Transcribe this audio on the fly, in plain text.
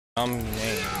Name.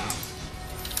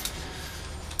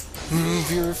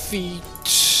 Move your feet.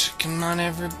 Come on,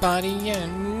 everybody,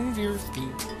 and move your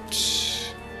feet.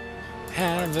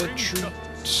 Have a treat.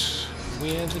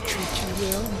 With a treat you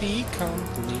will be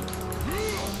complete.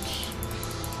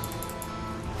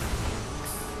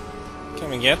 Can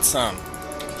we get some?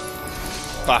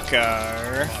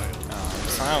 Fucker. Oh, I'm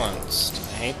silenced.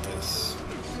 I hate this.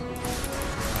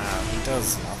 Wow, he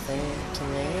does nothing to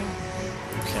me?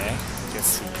 Okay. I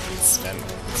guess he spent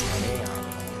his money on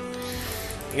him.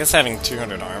 I guess having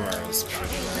 200 armor is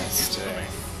pretty nice too.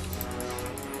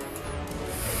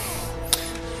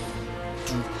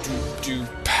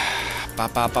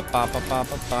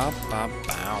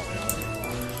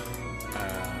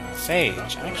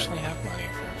 Phage. I actually have money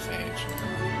for a phage.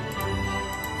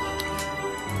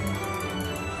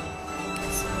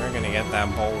 So we're gonna get that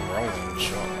ball rolling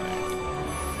shortly.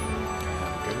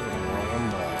 Have a good rolling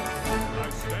ball. I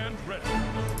stand ready.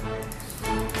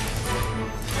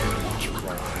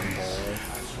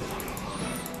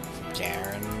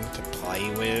 Garen to play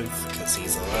with, because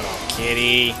he's a little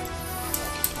kitty.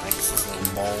 Likes his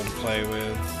little ball to play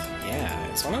with.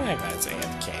 Yeah, is one of my guys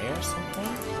AFK or something?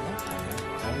 What the heck?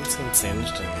 I haven't seen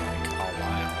Singed in like a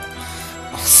while.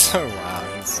 Also, wow,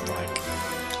 he's like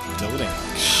building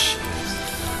like shit.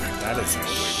 That is a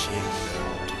shit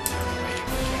build.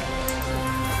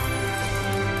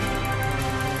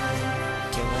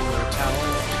 Killing your tower.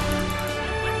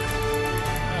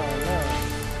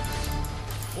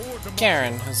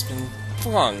 Garen has been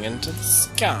flung into the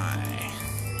sky.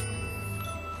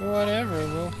 Whatever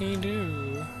will he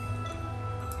do?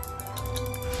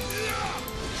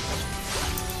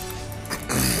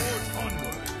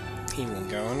 He will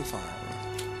go and find.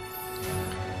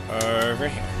 Over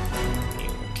here. He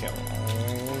will kill all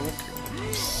the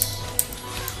creeps.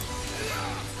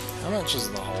 How much is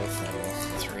the whole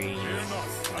thing?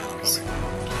 3,000.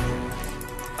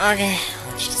 Okay,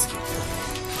 let's just keep going.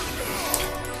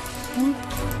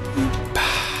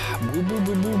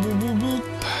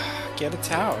 Get a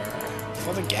tower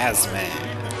for the Gazman.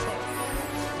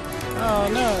 Oh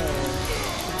no,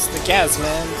 it's the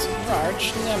Gazman's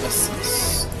arch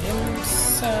nemesis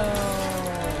himself.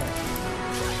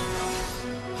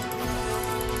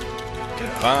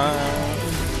 Goodbye,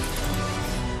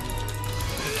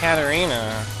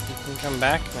 Katarina. You can come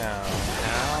back now.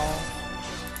 How?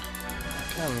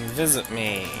 Come visit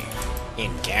me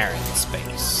in Garen's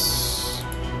space.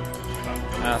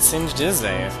 Singed is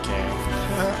AFK.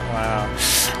 Wow.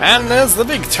 And there's the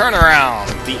big turnaround!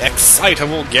 The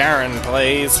excitable Garen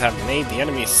plays have made the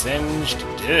enemy Singed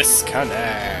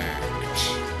disconnect.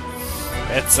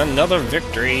 It's another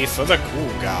victory for the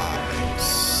cool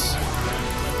guys.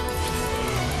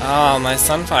 Oh, my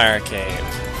Sunfire Cape.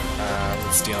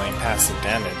 Was dealing passive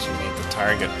damage and made the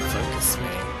target focus me.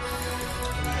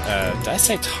 Did I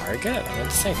say target? I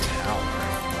meant to say tower.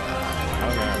 I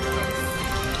don't know.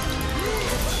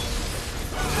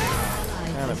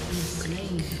 Kind of a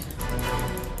freak.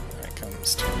 There it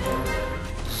comes to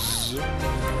zip.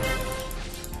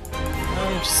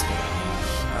 I'm just gonna.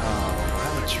 Oh, why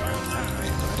would you run that way,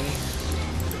 buddy?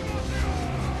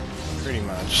 Pretty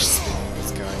much spinning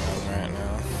what's going on right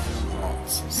now. Oh,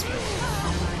 it's so spinning.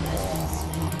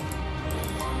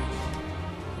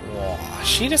 Whoa,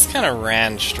 she just kind of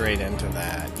ran straight into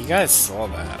that. You guys saw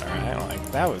that, right?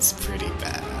 Like, that was pretty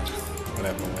bad.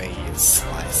 Whatever way you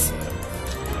slice it.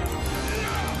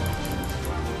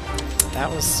 That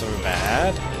was so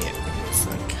bad, it was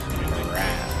like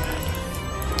rad.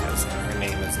 Because her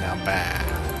name is now Bad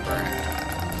Brad.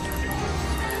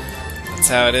 That's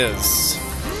how it is.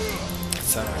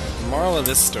 So, the moral of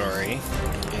this story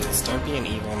is don't be an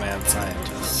evil mad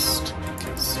scientist.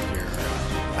 Because your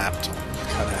laptop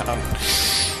cut out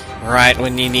right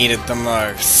when you need it the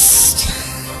most.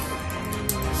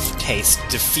 Taste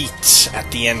defeat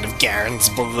at the end of Garen's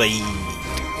blade.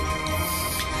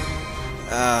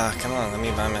 Come on, let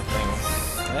me buy my thing.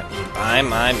 Let me buy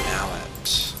my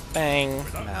mallet. Bang,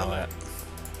 mallet.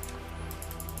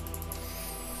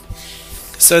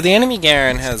 So the enemy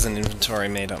Garen has an inventory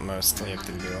made up mostly of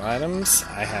the new items.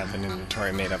 I have an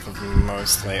inventory made up of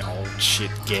mostly old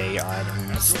shit gay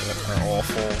items that are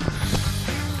awful.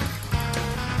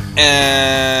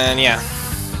 And yeah.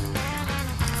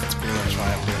 That's pretty much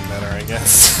why I'm doing better, I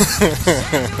guess.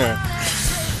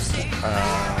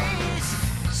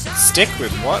 Stick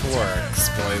with what works,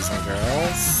 boys and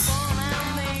girls.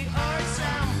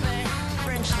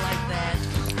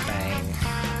 Bang.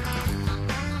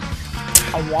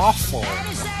 A waffle.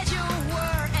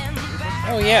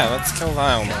 Oh yeah, let's kill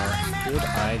Vilemore. Good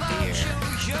idea.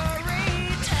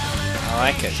 I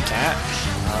like it, cat.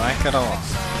 I like it a lot.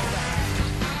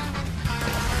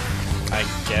 I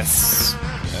guess,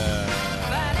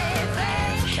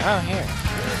 oh, here.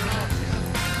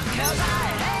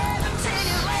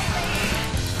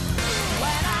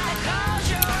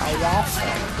 How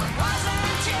awful.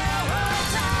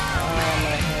 Oh,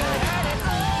 my head.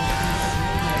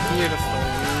 My beautiful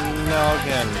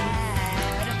noggin.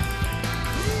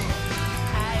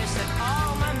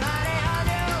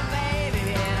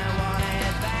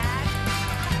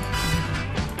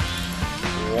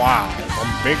 Wow, the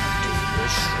big dude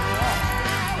is strong.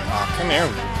 Oh, come here,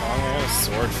 Wukong. I got a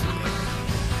sword for you.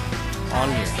 On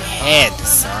your head,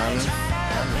 son.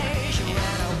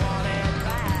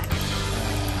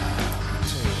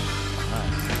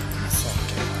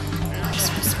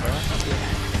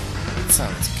 That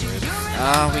sounds good.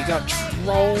 Ah, we got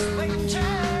trolled.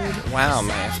 Wow,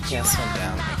 my FPS went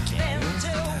down again.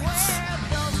 That's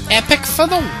epic for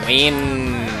the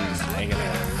win. I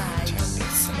gotta turn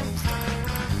these settings down.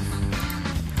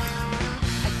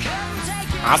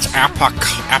 That's epic.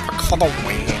 Epic for the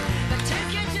win.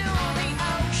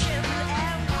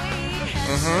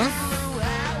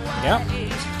 Yep.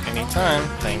 Anytime.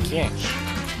 Thank you.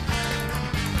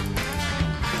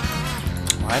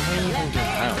 Why did we even do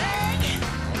that?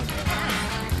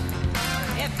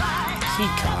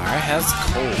 Hikar has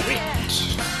quit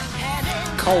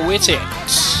it.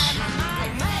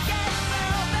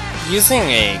 Using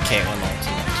a Caitlyn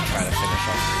ultimate to try to finish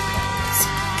off the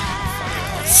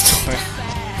fucking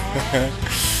lost.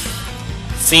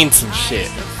 Seen some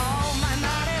shit.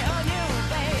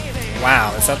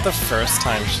 Wow, is that the first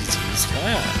time she's used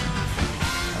that?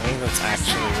 I think that's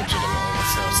actually legitimately the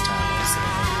first time I've seen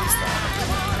her use that.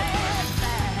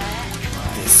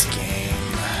 This game.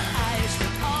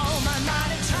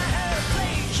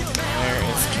 Where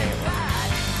is Caitlyn?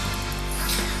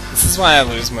 This is why I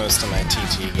lose most of my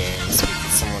TT games,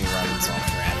 because someone runs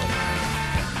off randomly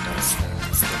and does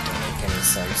things that don't make any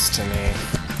sense to me.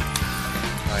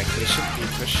 Like, they should be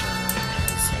pushing.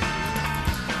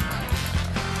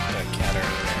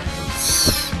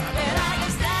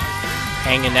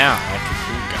 Hanging out like a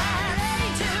cool guy.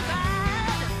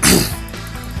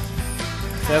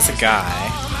 There's a guy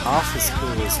half as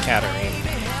cool as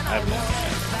Katarina. I've never met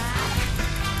him.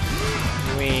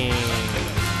 We.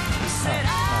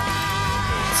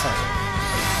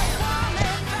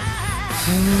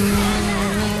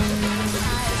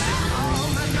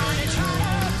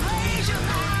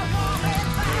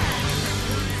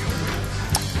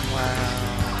 Wow.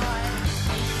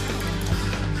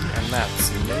 And that's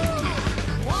Moody.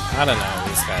 I don't know,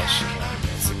 these guys should have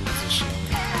basic positioning.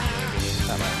 Maybe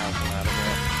that might help them out a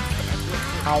bit.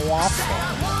 How awful.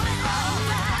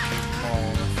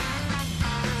 Oh.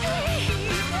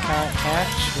 Can't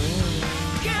catch me.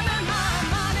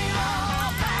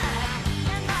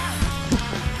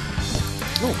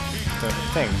 Ooh, the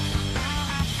thing.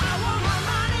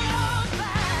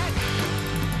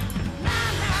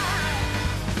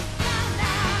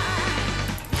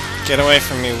 Get away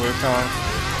from me, Wukong.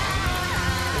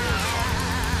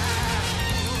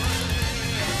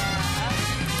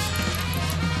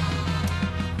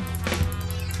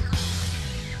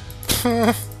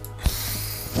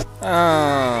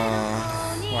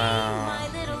 Oh, wow.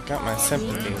 Got my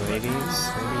sympathy, ladies.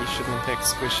 Maybe you shouldn't pick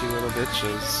squishy little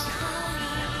bitches.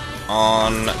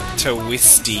 On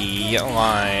Twisty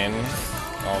line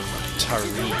of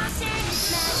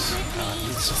Therese.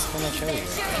 He's just gonna kill you,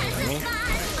 isn't he?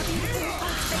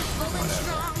 Whatever.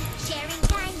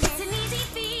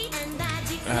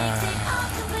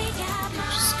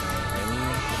 Just gonna win,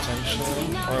 potentially.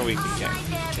 Or we could get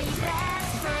killed by him.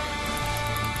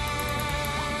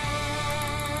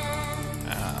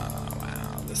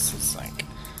 This is like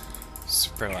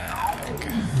super lag.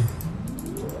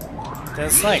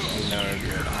 There's like no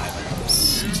good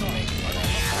items to make it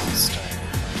faster,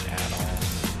 like at all.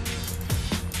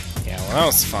 Yeah, well that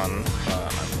was fun,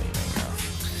 but I'm leaving now.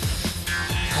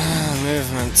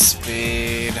 Movement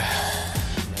speed.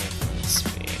 Movement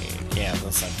speed. Yeah,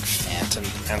 there's like Phantom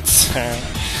Dancer.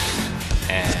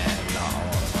 And not a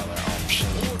lot of other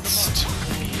options to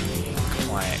be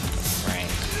quite frank.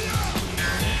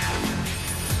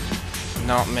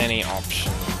 Not many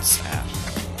options at all.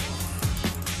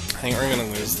 I think we're gonna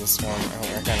lose this one. I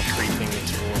think we're kind of creeping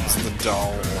towards the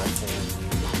dull oracles.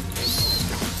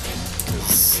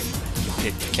 Because you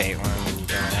picked Caitlyn and you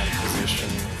don't have a position.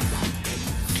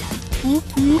 Whoop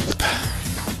whoop.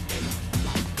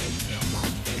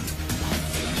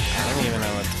 I don't even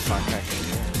know what the fuck I can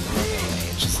do. I'm not gonna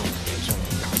mage this individual.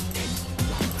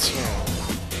 It's here.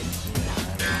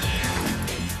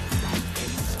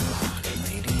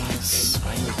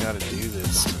 Why you gotta do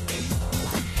this to me?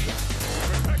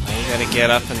 Why you gotta to get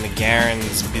up into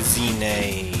Garen's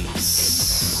busyness.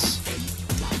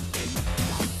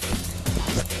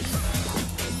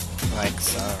 Like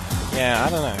so. Yeah, I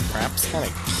don't know. Perhaps kind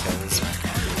of kills my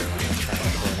computer when I try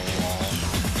recording wall.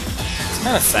 It's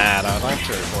kind of sad. I'd like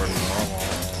to record normal.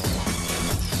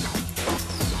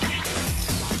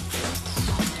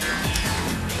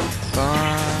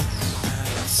 But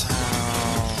that's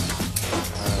how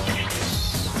it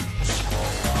goes.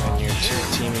 When your two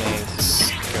teammates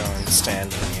go and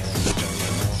stand in the end, you don't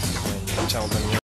know when you tell them